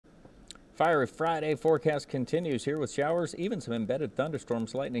Fiery Friday forecast continues here with showers, even some embedded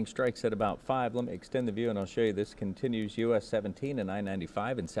thunderstorms. Lightning strikes at about 5. Let me extend the view and I'll show you this continues US 17 and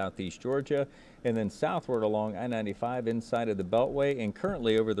I-95 in southeast Georgia, and then southward along I-95 inside of the Beltway and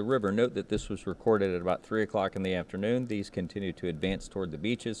currently over the river. Note that this was recorded at about 3 o'clock in the afternoon. These continue to advance toward the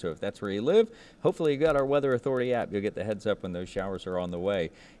beaches, so if that's where you live, hopefully you got our Weather Authority app. You'll get the heads up when those showers are on the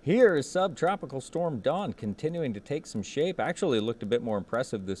way. Here is subtropical storm Dawn continuing to take some shape. Actually looked a bit more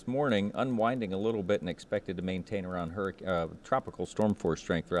impressive this morning, unwinding a little bit and expected to maintain around tropical storm force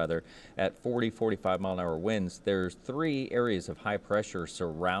strength rather at 40-45 mile an hour winds. There's 3 areas of high pressure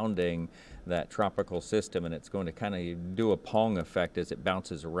surrounding that tropical system, and it's going to kind of do a Pong effect as it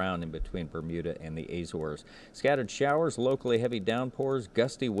bounces around in between Bermuda and the Azores. Scattered showers, locally heavy downpours,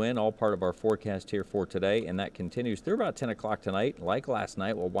 gusty wind, all part of our forecast here for today, and that continues through about 10 o'clock tonight. Like last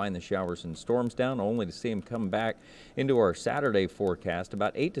night, we'll wind the showers and storms down, only to see them come back into our Saturday forecast.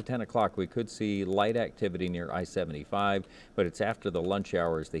 About 8 to 10 o'clock, we could see light activity near I-75, but it's after the lunch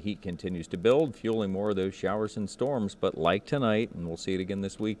hours the heat continues to build, fueling more of those showers and storms. But like tonight, and we'll see it again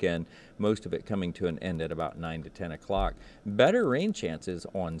this weekend, most of it coming to an end at about 9 to 10 o'clock. Better rain chances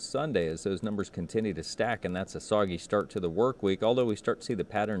on Sunday as those numbers continue to stack, and that's a soggy start to the work week, although we start to see the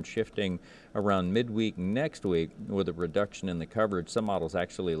pattern shifting around midweek next week with a reduction in the coverage. Some models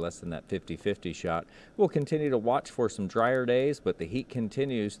actually less than that 50-50 shot. We'll continue to watch for some drier days, but the heat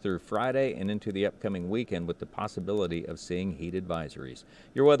continues through Friday and into the upcoming weekend with the possibility of seeing heat advisories.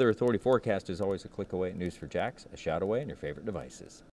 Your Weather Authority forecast is always a click away at News4JAX, a shout away on your favorite devices.